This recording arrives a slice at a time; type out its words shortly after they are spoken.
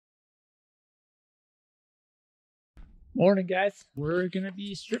Morning, guys. We're gonna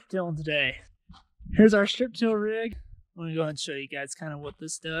be strip tilling today. Here's our strip till rig. I'm gonna go ahead and show you guys kind of what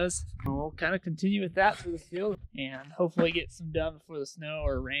this does. We'll kind of continue with that through the field and hopefully get some done before the snow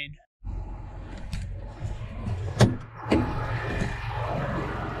or rain.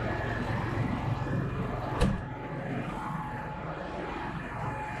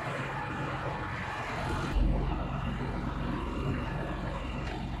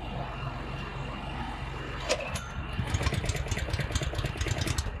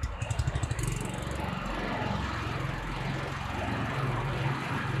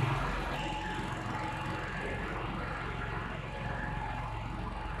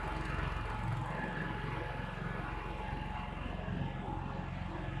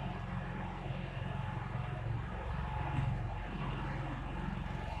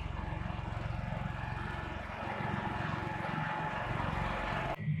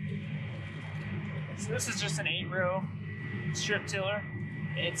 So this is just an 8-row strip tiller.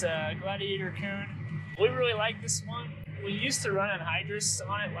 It's a Gladiator kuhn. We really like this one. We used to run anhydrous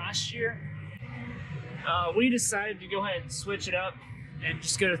on it last year. We decided to go ahead and switch it up and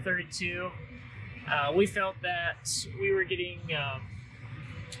just go to 32. We felt that we were getting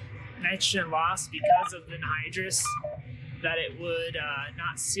nitrogen loss because of the anhydrous, that it would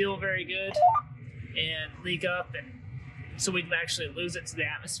not seal very good and leak up, and so we'd actually lose it to the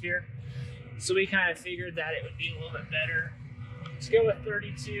atmosphere. So we kind of figured that it would be a little bit better to go with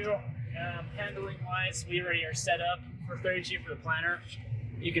 32. Handling wise, we already are set up for 32 for the planter.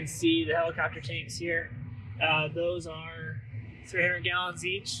 You can see the helicopter tanks here. Those are 300 gallons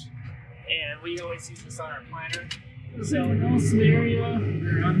each, and we always use this on our planter. So in all scenario,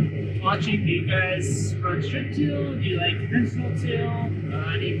 I'm watching, do you guys run strip till? Do you like conventional till?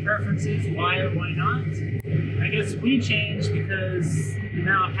 Any preferences, why or why not? I guess we changed because the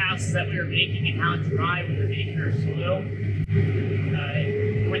amount of passes that we were making and how dry we were making our soil.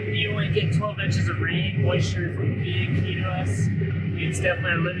 When you only get 12 inches of rain, moisture is a big key to us. It's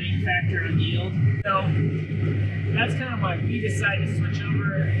definitely a limiting factor on yield. So that's kind of why we decided to switch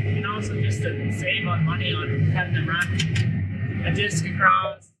over, and also just to save on money on having to run a disc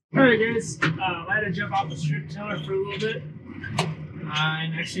across. Alright guys, I had to jump off the strip tiller for a little bit.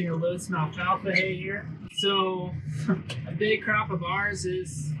 I'm actually going to load some alfalfa hay here. So a big crop of ours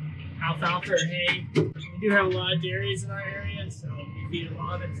is alfalfa or hay. We do have a lot of dairies in our area, so we feed a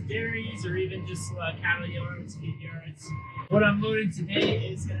lot of it to dairies or even just cattle yards, feed yards. What I'm loading today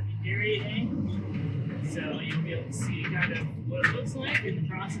is going to be dairy hay. So you'll be able to see kind of what it looks like in the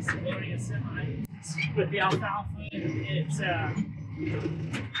process of loading a semi. With the alfalfa,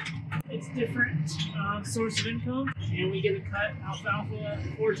 it's different source of income, and we get to cut alfalfa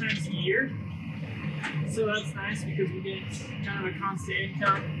 4 times a year. So that's nice because we get kind of a constant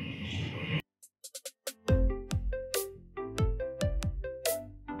income.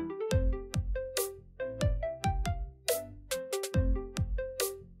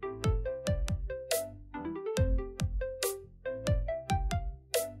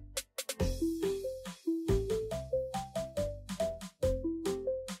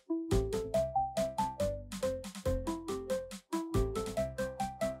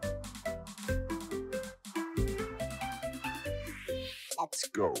 Let's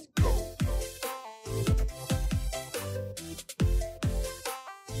go.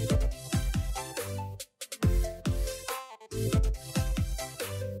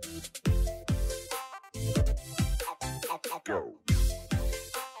 Go.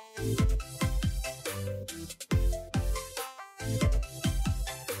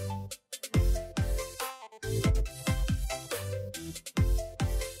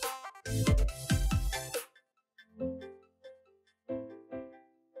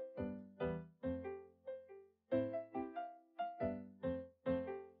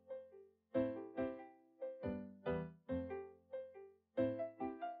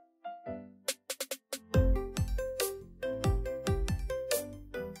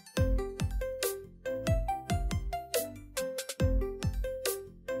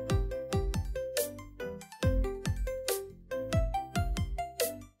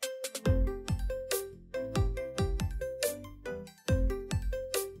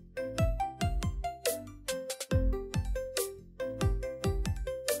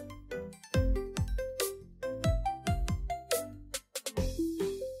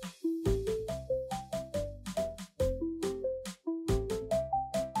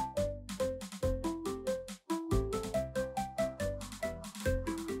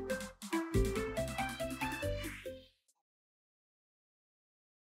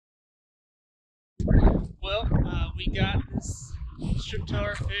 Well, we got this strip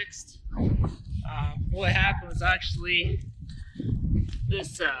tiller fixed. What happened was actually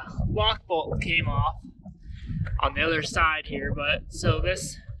this lock bolt came off on the other side here, but so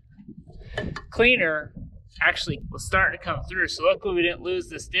this cleaner actually was starting to come through. So luckily we didn't lose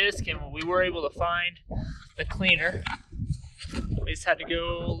this disc, and we were able to find the cleaner. We just had to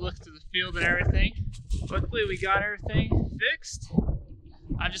go look through the field and everything. Luckily we got everything fixed.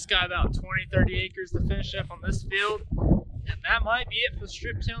 I just got about 20-30 acres to finish up on this field, and that might be it for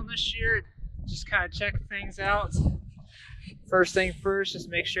strip tilling this year. Just kind of check things out. First thing first, just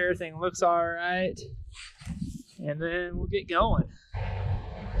make sure everything looks all right, and then we'll get going.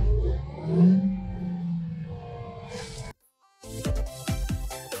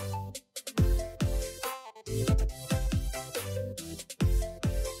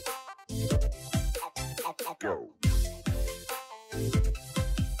 Go.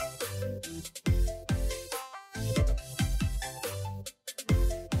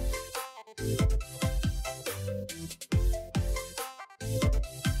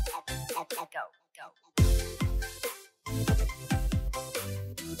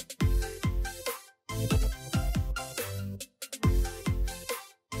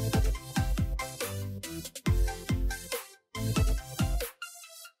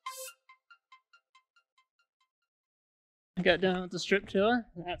 Got done with the strip tiller.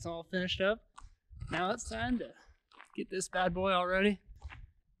 That's all finished up. Now it's time to get this bad boy all ready.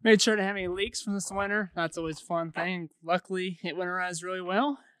 Made sure to have any leaks from this winter. That's always a fun thing. Luckily, it winterized really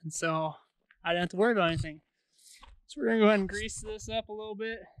well, and so I didn't have to worry about anything. So we're gonna go ahead and grease this up a little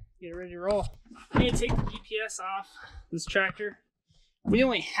bit, get it ready to roll. I need to take the GPS off this tractor. We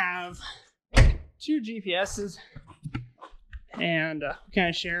only have 2 GPSs, and we kind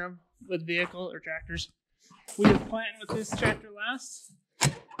of share them with vehicle or tractors. We were planting with this tractor last,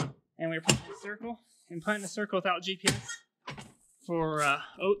 and we were planting a circle. And planting a circle without GPS for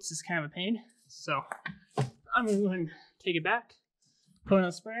oats is kind of a pain. So I'm going to go ahead and take it back, put it in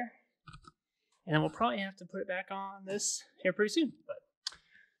a sprayer, and then we'll probably have to put it back on this here pretty soon. But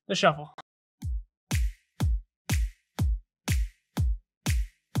the shuffle.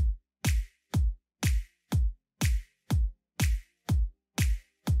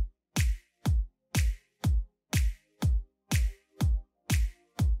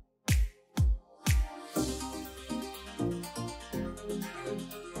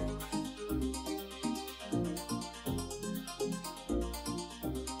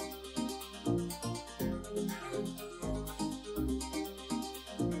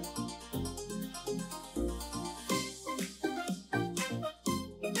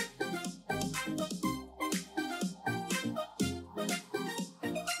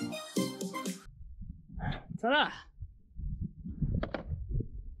 Ta-da!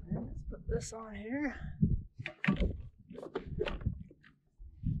 Let's put this on here.